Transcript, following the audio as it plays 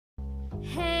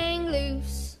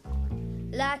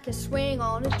like a swing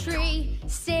on a tree.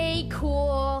 Stay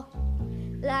cool,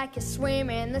 like a swim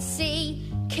in the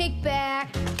sea. Kick back,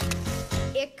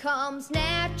 it comes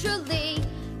naturally.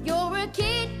 You're a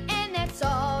kid and that's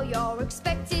all you're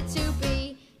expected to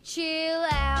be. Chill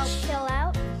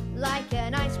out, like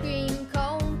an ice cream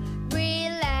cone.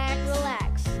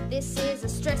 Relax, this is a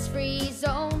stress-free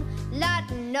zone.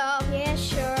 Lighten up, yeah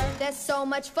sure, there's so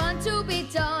much fun to be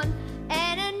done.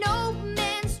 And an old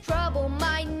man's trouble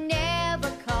might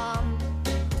never come.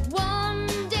 One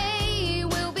day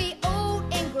we'll be old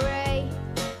and gray,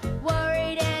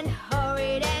 worried and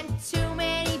hurried and too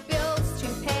many bills to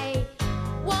pay.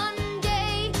 One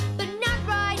day, but not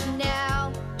right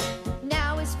now.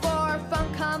 Now is for fun,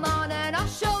 come on and I'll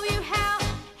show you how.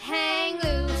 Hang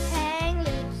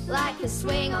loose, like a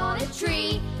swing on a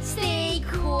tree. Stay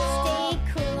cool,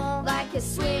 like a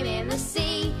swim in the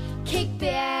sea. Kick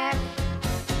back,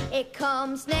 it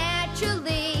comes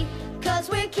naturally, 'cause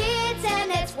we're kids